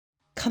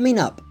coming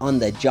up on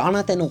the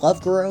Jonathan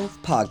Lovegrove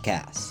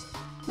Podcast.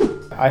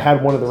 I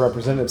had one of the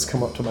representatives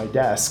come up to my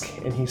desk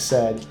and he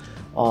said,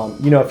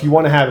 if you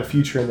want to have a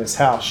future in this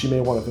house, you may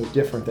want to vote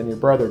different than your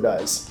brother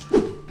does.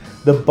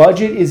 The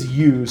budget is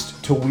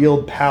used to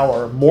wield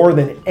power more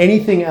than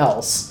anything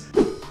else.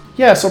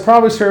 Yeah, so I'll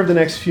probably serve the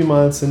next few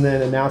months and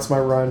then announce my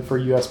run for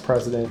U.S.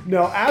 president.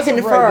 No, as of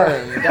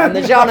confirmed right on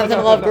the Jonathan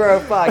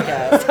Lovegrove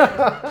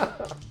Podcast.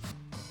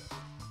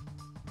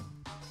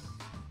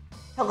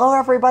 Hello,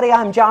 everybody.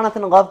 I'm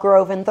Jonathan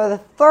Lovegrove, and for the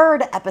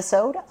third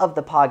episode of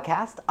the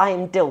podcast, I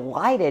am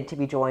delighted to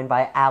be joined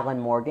by Alan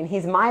Morgan.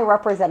 He's my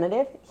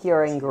representative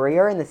here in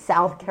Greer in the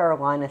South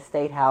Carolina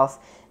State House.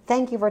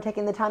 Thank you for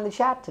taking the time to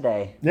chat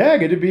today. Yeah,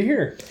 good to be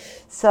here.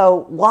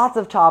 So, lots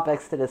of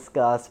topics to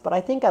discuss, but I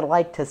think I'd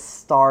like to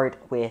start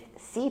with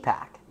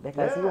CPAC,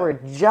 because you were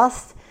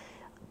just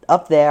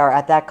up there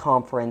at that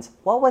conference.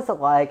 What was it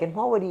like, and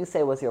what would you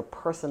say was your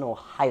personal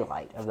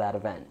highlight of that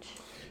event?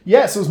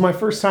 Yes, it was my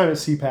first time at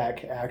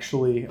CPAC,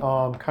 actually.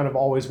 Kind of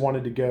always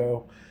wanted to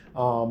go,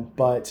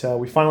 but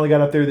we finally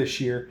got up there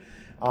this year.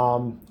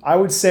 I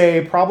would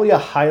say probably a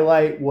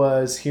highlight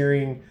was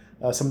hearing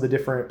some of the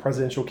different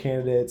presidential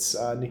candidates,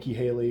 Nikki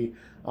Haley,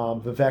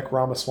 Vivek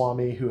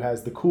Ramaswamy, who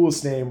has the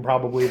coolest name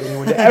probably of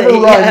anyone to ever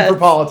run for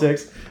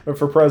politics or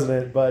for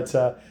president, but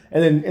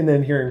and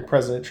then hearing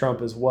President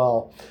Trump as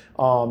well.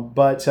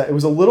 But it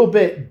was a little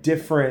bit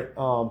different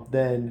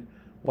than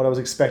what I was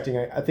expecting.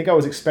 I think I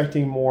was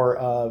expecting more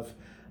of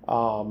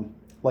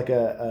like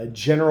a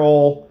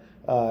general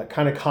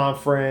kind of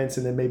conference,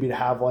 and then maybe to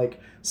have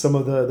like some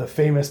of the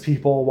famous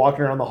people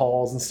walking around the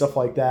halls and stuff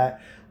like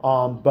that.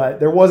 But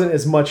there wasn't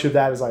as much of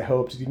that as I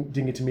hoped.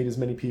 Didn't get to meet as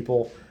many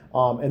people.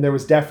 And there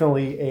was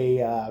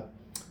definitely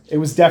it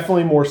was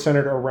definitely more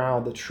centered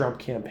around the Trump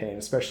campaign,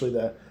 especially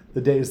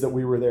the days that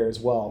we were there as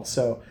well.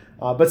 So,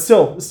 but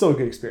still a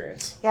good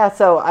experience. Yeah,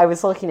 so I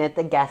was looking at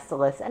the guest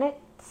list, and it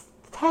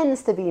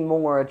tends to be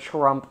more a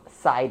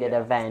Trump-sided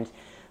event.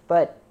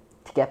 But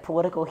to get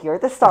political here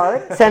at the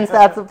start, since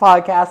that's a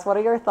podcast, what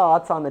are your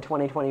thoughts on the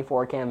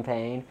 2024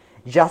 campaign?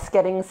 Just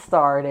getting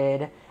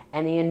started.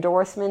 Any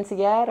endorsements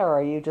yet, or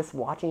are you just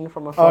watching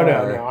from afar?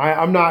 Oh no,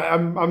 I'm not.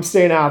 I'm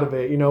staying out of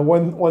it. You know,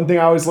 one thing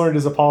I always learned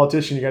as a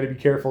politician, you got to be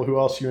careful who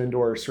else you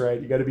endorse,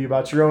 right? You got to be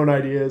about your own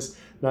ideas,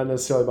 not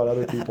necessarily about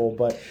other people.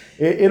 But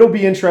it'll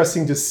be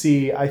interesting to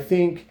see. I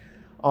think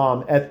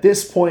at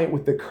this point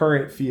with the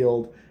current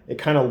field, it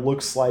kind of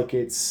looks like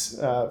it's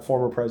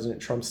former President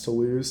Trump's to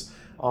lose.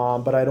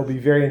 But it'll be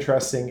very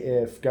interesting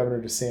if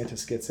Governor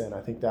DeSantis gets in.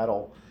 I think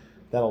that'll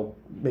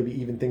maybe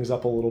even things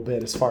up a little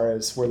bit as far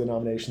as where the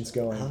nomination's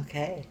going.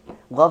 Okay.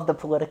 Love the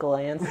political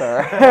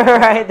answer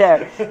right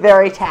there.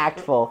 Very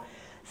tactful.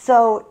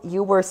 So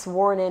you were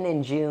sworn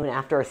in June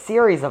after a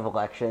series of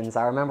elections.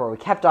 I remember we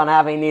kept on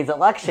having these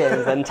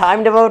elections and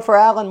time to vote for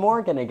Alan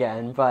Morgan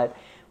again. But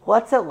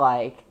what's it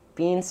like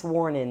being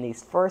sworn in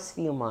these first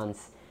few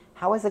months?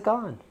 How has it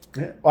gone?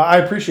 Yeah. Well, I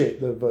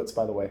appreciate the votes,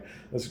 by the way.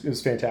 It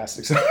was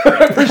fantastic. So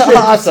I appreciate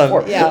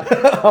awesome.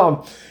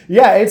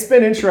 Yeah. It's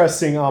been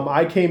interesting.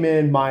 I came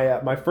in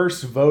my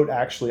first vote.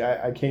 Actually,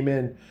 I came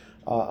in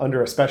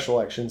under a special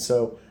election.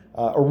 So,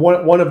 or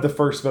one of the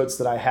first votes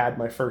that I had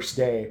my first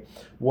day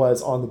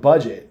was on the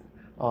budget,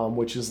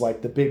 which is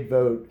like the big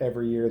vote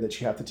every year that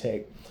you have to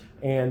take.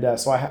 And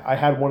so I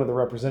had one of the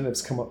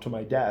representatives come up to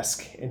my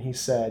desk, and he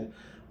said,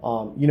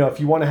 if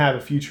you want to have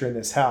a future in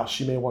this house,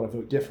 you may want to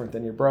vote different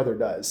than your brother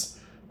does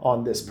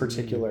on this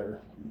particular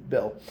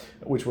bill,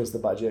 which was the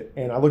budget.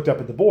 And I looked up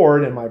at the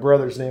board, and my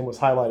brother's name was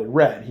highlighted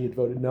red. He had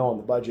voted no on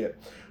the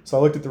budget. So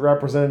I looked at the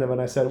representative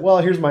and I said, well,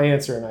 here's my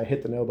answer, and I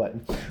hit the no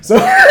button. So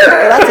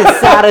that's a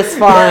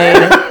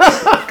satisfying,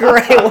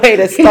 great way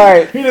to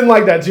start. He didn't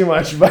like that too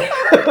much. But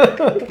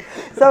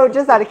So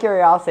just out of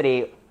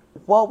curiosity,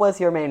 what was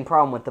your main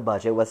problem with the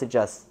budget? Was it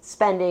just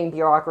spending,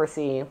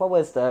 bureaucracy? What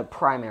was the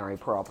primary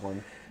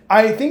problem?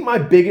 I think my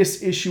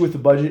biggest issue with the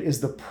budget is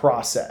the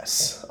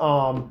process.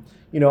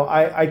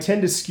 I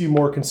tend to skew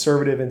more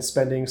conservative in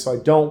spending, so I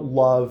don't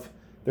love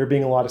there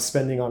being a lot of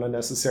spending on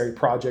unnecessary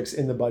projects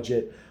in the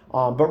budget.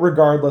 But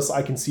regardless,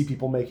 I can see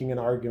people making an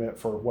argument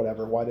for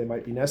why they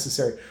might be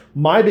necessary.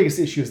 My biggest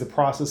issue is the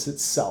process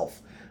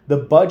itself. The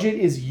budget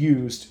is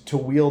used to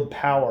wield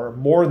power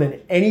more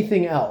than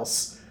anything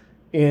else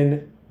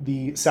in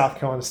the South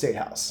Carolina State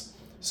House.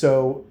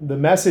 So the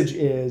message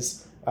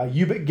is,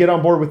 you get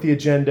on board with the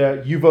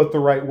agenda, you vote the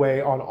right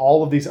way on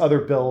all of these other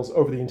bills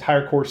over the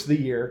entire course of the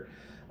year.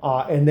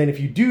 And then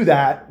if you do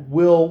that,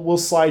 we'll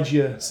slide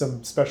you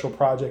some special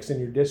projects in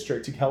your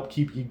district to help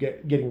keep you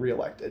getting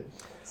reelected.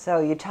 So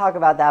you talk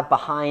about that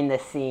behind the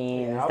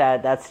scenes,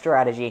 that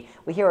strategy.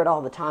 We hear it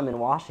all the time in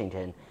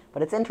Washington.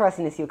 But it's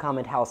interesting to see you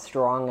comment how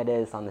strong it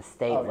is on the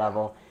state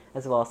level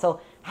as well.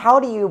 So how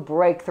do you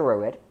break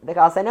through it?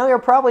 Because I know you're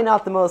probably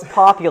not the most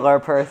popular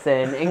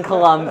person in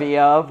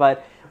Columbia,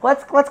 but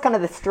what's kind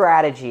of the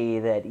strategy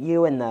that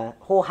you and the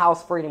whole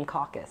House Freedom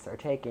Caucus are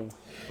taking?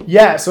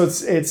 Yeah, so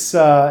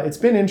it's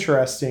been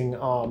interesting,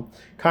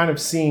 kind of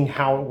seeing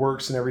how it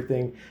works and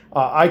everything.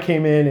 I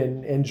came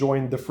in and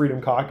joined the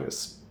Freedom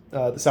Caucus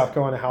the South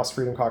Carolina House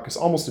Freedom Caucus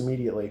almost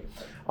immediately.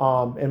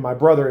 And my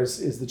brother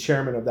is the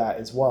chairman of that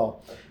as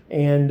well.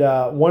 And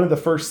one of the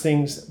first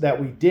things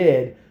that we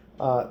did,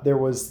 there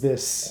was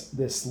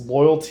this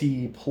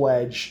loyalty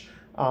pledge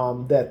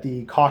that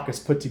the caucus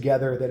put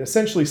together that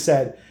essentially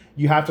said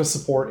you have to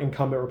support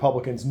incumbent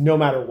Republicans no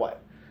matter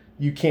what.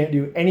 You can't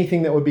do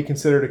anything that would be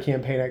considered a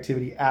campaign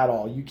activity at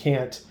all. You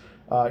can't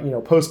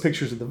post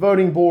pictures of the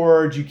voting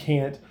board. You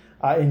can't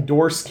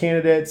endorse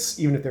candidates,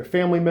 even if they're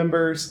family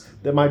members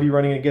that might be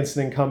running against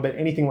an incumbent,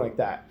 anything like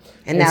that.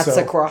 And that's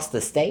across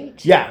the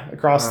state? Yeah,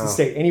 across the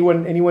state.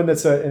 Anyone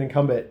that's an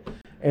incumbent.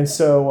 And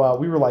so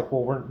we were like,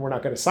 well, we're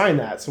not going to sign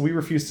that. So we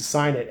refused to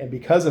sign it. And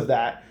because of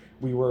that,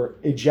 we were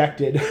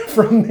ejected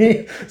from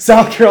the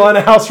South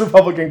Carolina House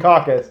Republican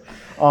Caucus.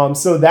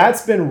 So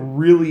that's been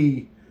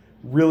really,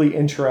 really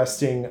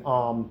interesting.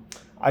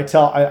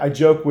 I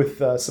joke with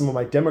some of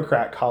my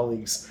Democrat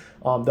colleagues.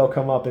 They'll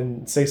come up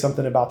and say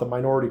something about the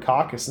minority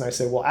caucus. And I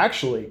say, well,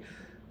 actually,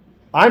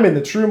 I'm in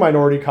the true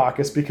minority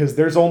caucus because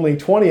there's only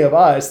 20 of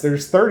us.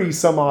 There's 30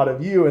 some odd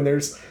of you. And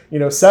there's,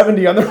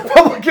 70 on the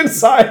Republican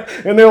side.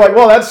 And they're like,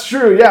 well, that's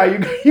true. Yeah,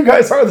 you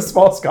guys are the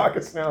smallest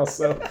caucus now.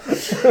 So,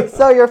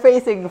 so you're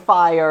facing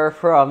fire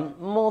from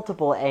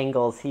multiple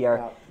angles here.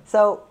 Yeah.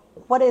 So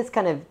what is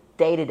kind of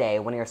day-to-day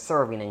when you're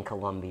serving in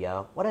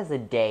Columbia? What does a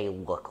day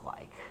look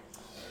like?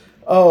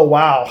 Oh,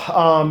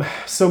 wow.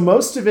 So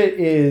most of it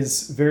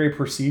is very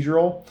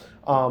procedural.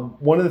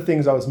 One of the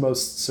things I was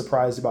most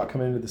surprised about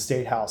coming into the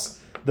State House,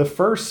 the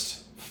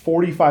first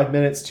 45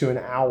 minutes to an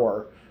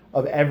hour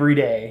of every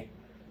day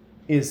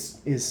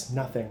is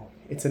nothing.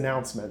 It's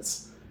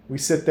announcements. We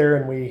sit there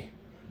and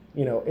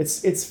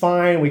it's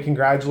fine. We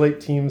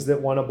congratulate teams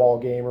that won a ball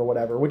game or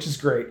whatever, which is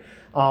great.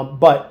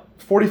 But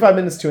 45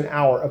 minutes to an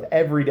hour of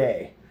every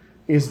day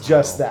is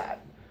just that.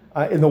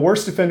 And the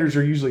worst offenders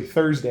are usually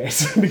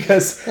Thursdays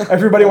because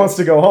everybody wants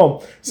to go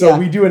home. So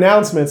we do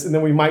announcements, and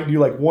then we might do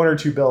like one or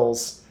two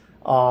bills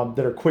that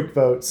are quick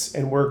votes,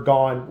 and we're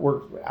gone.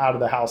 We're out of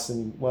the house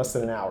in less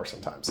than an hour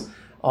sometimes.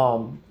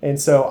 And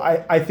so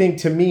I think,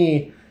 to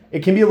me,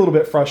 it can be a little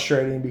bit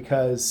frustrating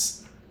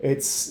because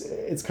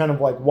it's kind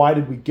of like, why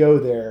did we go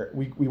there?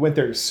 We went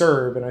there to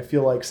serve, and I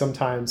feel like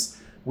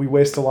sometimes we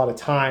waste a lot of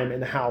time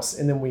in the house,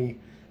 and then we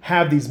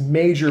have these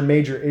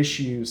major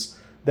issues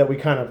that we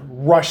kind of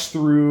rush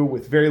through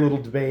with very little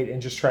debate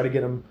and just try to get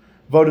them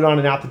voted on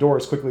and out the door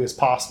as quickly as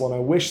possible. And I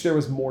wish there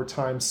was more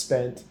time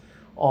spent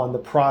on the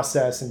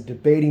process and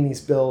debating these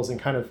bills and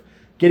kind of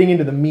getting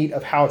into the meat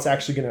of how it's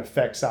actually going to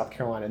affect South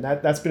Carolina. And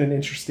that's been an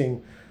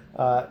interesting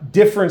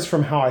difference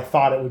from how I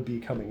thought it would be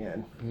coming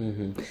in.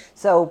 Mm-hmm.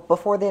 So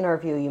before the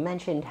interview, you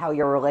mentioned how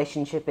your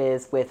relationship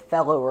is with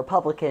fellow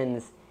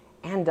Republicans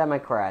and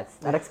Democrats.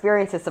 That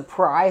experience has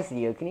surprised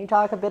you. Can you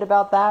talk a bit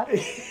about that?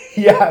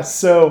 Yeah.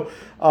 So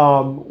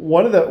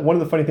one of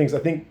the funny things, I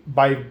think,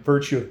 by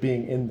virtue of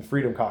being in the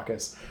Freedom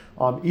Caucus,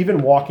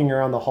 even walking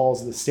around the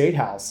halls of the State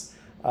House,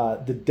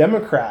 the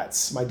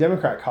Democrats, my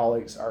Democrat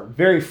colleagues, are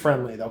very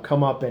friendly. They'll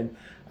come up and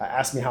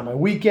ask me how my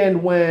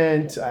weekend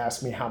went,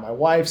 ask me how my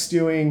wife's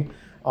doing,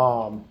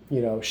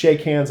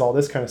 shake hands, all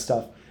this kind of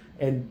stuff.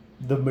 And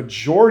the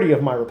majority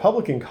of my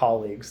Republican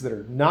colleagues that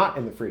are not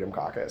in the Freedom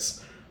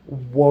Caucus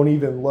won't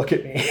even look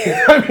at me.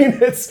 I mean,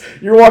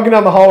 you're walking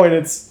down the hallway and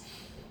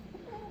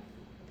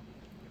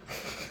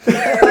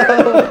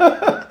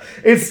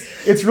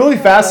it's really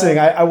fascinating.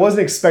 I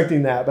wasn't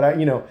expecting that, but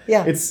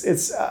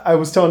I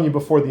was telling you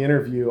before the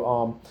interview,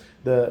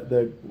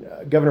 the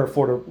governor of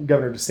Florida,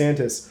 Governor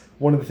DeSantis,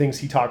 one of the things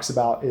he talks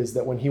about is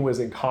that when he was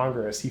in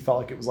Congress, he felt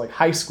like it was like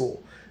high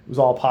school. It was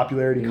all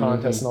popularity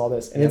contests and all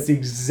this. And it's the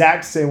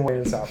exact same way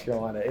in South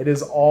Carolina. It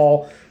is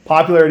all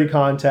popularity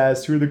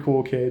contests, who are the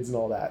cool kids and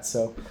all that.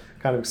 So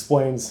kind of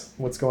explains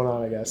what's going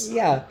on, I guess.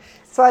 Yeah.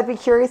 So I'd be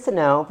curious to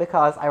know,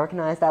 because I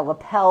recognize that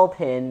lapel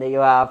pin that you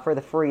have for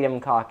the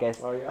Freedom Caucus.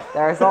 Oh, yeah.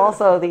 There's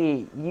also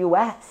the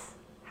U.S.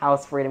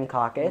 House Freedom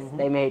Caucus. Mm-hmm.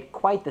 They made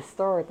quite the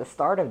stir at the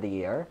start of the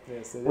year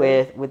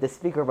with the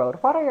speaker vote.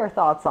 What are your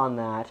thoughts on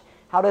that?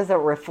 How does it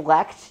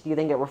reflect? Do you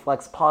think it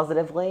reflects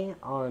positively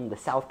on the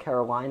South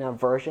Carolina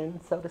version,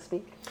 so to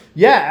speak?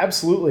 Yeah,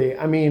 absolutely.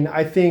 I mean,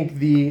 I think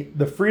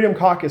the Freedom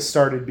Caucus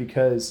started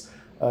because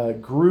a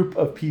group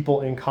of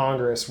people in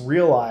Congress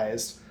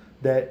realized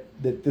that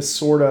this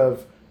sort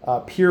of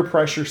peer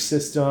pressure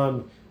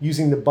system,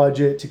 using the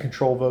budget to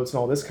control votes and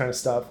all this kind of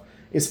stuff,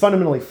 is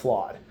fundamentally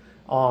flawed.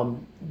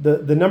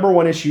 The number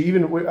one issue,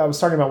 even I was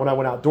talking about when I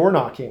went out door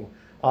knocking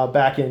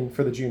back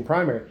for the June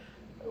primary,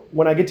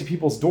 when I get to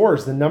people's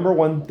doors, the number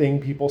one thing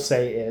people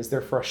say is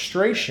their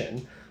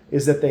frustration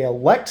is that they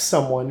elect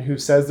someone who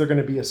says they're going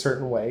to be a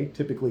certain way,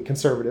 typically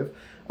conservative.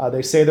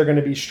 They say they're going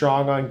to be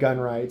strong on gun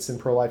rights and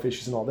pro-life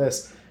issues and all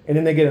this. And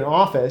then they get in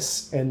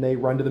office and they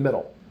run to the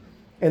middle.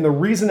 And the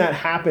reason that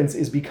happens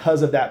is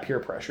because of that peer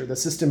pressure. The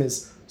system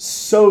is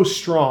so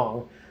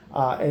strong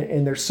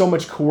and there's so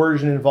much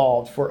coercion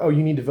involved for,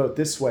 you need to vote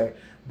this way,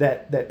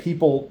 that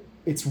people,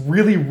 it's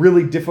really,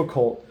 really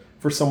difficult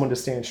for someone to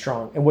stand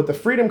strong. And what the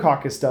Freedom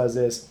Caucus does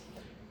is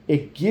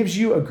it gives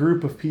you a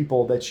group of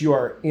people that you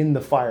are in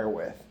the fire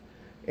with.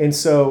 And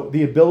so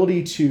the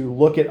ability to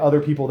look at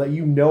other people that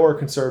you know are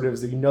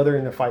conservatives, that you know they're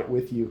in the fight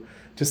with you,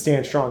 to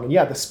stand strong. And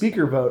yeah, the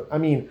speaker vote, I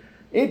mean,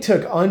 it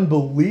took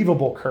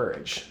unbelievable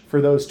courage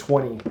for those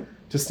 20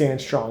 to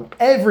stand strong.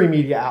 Every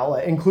media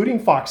outlet, including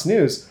Fox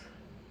News,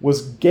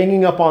 was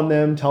ganging up on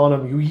them, telling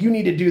them, you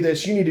need to do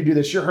this,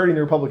 you're hurting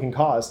the Republican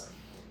cause.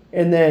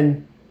 And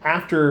then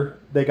after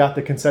they got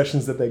the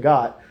concessions that they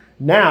got,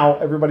 now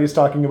everybody's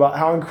talking about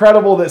how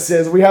incredible this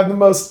is. We have the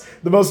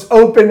most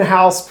open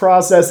house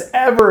process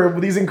ever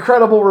with these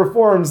incredible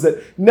reforms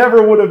that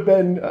never would have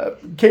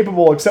been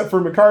capable except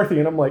for McCarthy.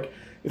 And I'm like,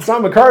 it's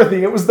not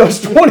McCarthy. It was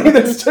those 20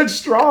 that stood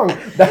strong.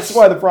 That's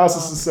why the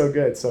process is so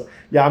good. So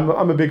yeah,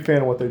 I'm a big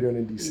fan of what they're doing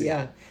in DC.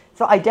 Yeah.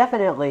 So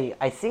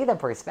I see the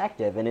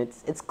perspective, and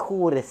it's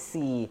cool to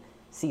see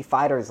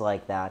fighters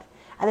like that.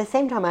 At the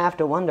same time, I have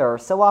to wonder,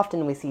 so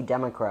often we see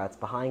Democrats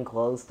behind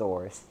closed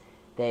doors.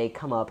 They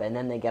come up and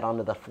then they get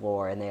onto the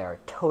floor and they are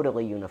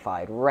totally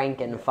unified,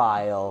 rank and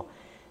file.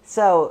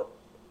 So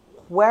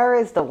where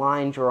is the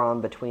line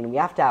drawn between we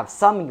have to have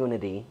some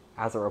unity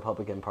as a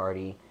Republican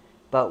Party,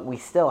 but we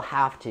still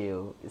have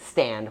to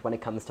stand when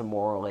it comes to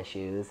moral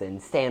issues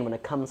and stand when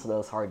it comes to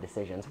those hard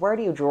decisions? Where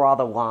do you draw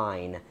the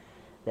line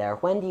there?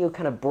 When do you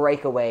kind of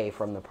break away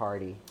from the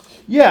party?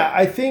 Yeah,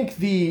 I think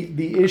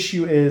the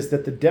issue is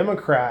that the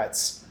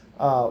Democrats,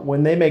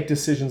 when they make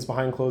decisions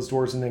behind closed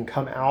doors and then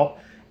come out,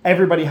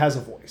 everybody has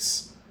a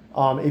voice.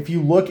 If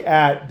you look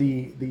at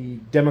the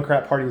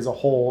Democrat Party as a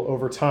whole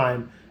over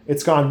time,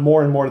 it's gone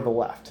more and more to the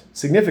left,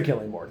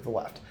 significantly more to the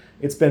left.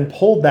 It's been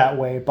pulled that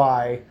way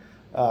by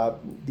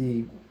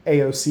the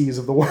AOCs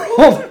of the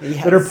world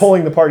Yes. that are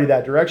pulling the party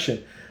that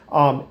direction.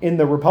 In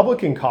the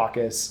Republican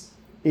caucus,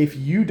 if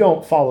you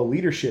don't follow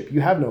leadership,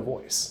 you have no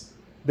voice.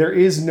 There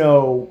is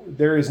no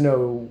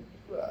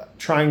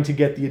trying to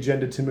get the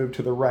agenda to move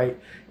to the right.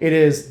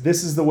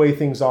 This is the way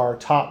things are,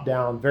 top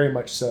down, very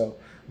much so,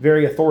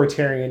 very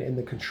authoritarian in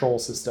the control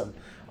system.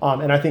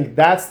 And I think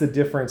that's the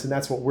difference, and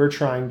that's what we're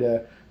trying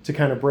to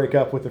kind of break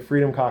up with the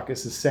Freedom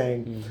Caucus, is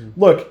saying,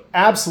 look,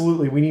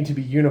 absolutely, we need to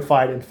be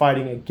unified in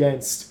fighting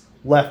against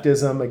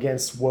leftism,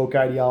 against woke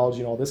ideology,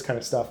 and all this kind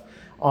of stuff.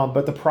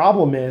 But the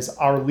problem is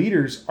our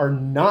leaders are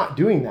not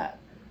doing that.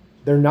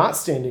 They're not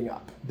standing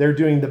up. They're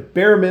doing the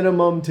bare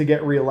minimum to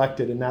get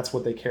reelected, and that's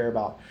what they care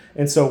about.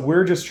 And so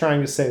we're just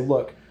trying to say,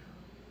 look,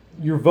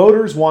 your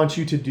voters want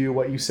you to do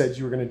what you said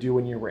you were going to do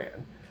when you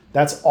ran.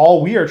 That's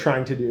all we are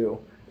trying to do,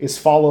 is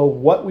follow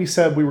what we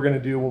said we were going to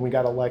do when we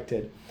got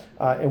elected.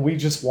 And we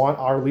just want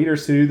our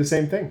leaders to do the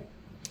same thing.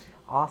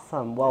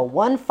 Awesome. Well,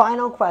 one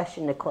final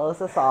question to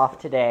close us off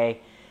today,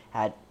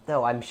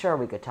 though I'm sure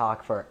we could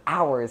talk for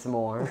hours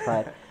more,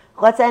 but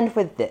let's end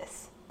with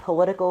this.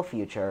 Political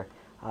future.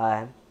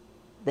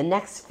 The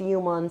next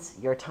few months,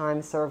 your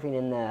time serving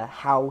in the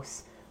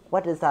House,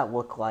 what does that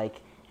look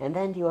like? And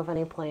then do you have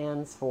any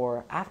plans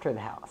for after the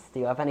House?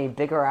 Do you have any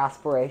bigger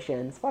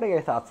aspirations? What are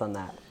your thoughts on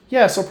that?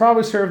 Yeah, so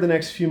probably serve the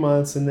next few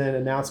months and then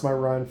announce my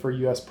run for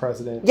U.S.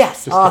 president.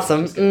 Yes,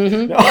 awesome.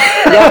 Mm-hmm. No.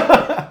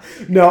 Yep.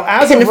 No,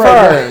 as confirmed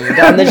of right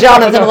now, on the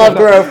Jonathan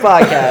Lovegrove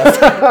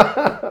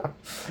Podcast.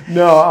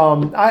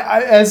 No,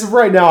 I as of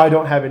right now, I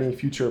don't have any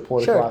future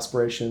political Sure.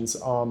 aspirations.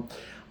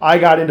 I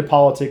got into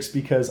politics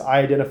because I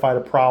identified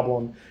a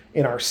problem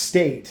in our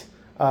state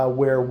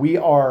where we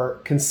are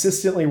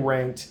consistently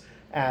ranked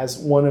as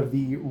one of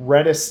the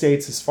reddest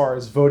states as far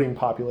as voting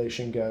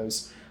population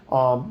goes.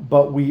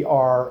 But we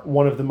are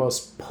one of the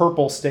most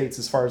purple states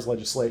as far as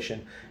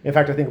legislation. In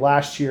fact, I think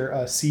last year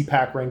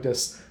CPAC ranked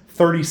us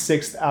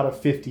 36th out of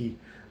 50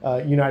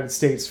 United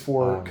States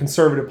for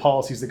conservative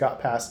policies that got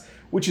passed,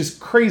 which is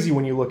crazy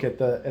when you look at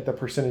the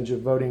percentage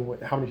of voting,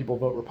 how many people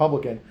vote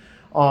Republican.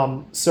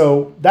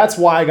 So that's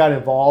why I got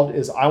involved,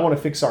 is I want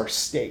to fix our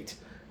state.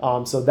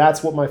 So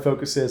that's what my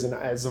focus is, and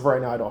as of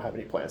right now, I don't have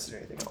any plans to do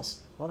anything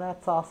else. Well,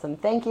 that's awesome.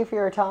 Thank you for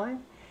your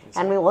time.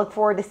 And we look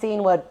forward to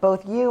seeing what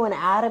both you and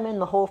Adam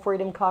and the whole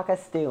Freedom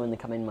Caucus do in the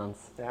coming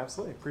months.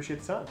 Absolutely.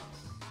 Appreciate the time.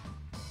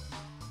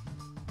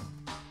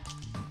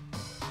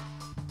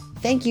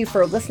 Thank you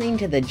for listening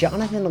to the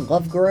Jonathan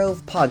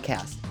Lovegrove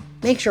Podcast.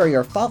 Make sure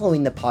you're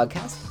following the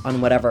podcast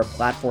on whatever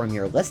platform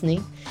you're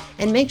listening,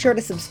 and make sure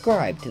to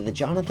subscribe to the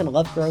Jonathan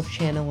Lovegrove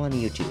channel on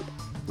YouTube.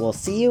 We'll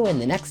see you in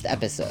the next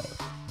episode.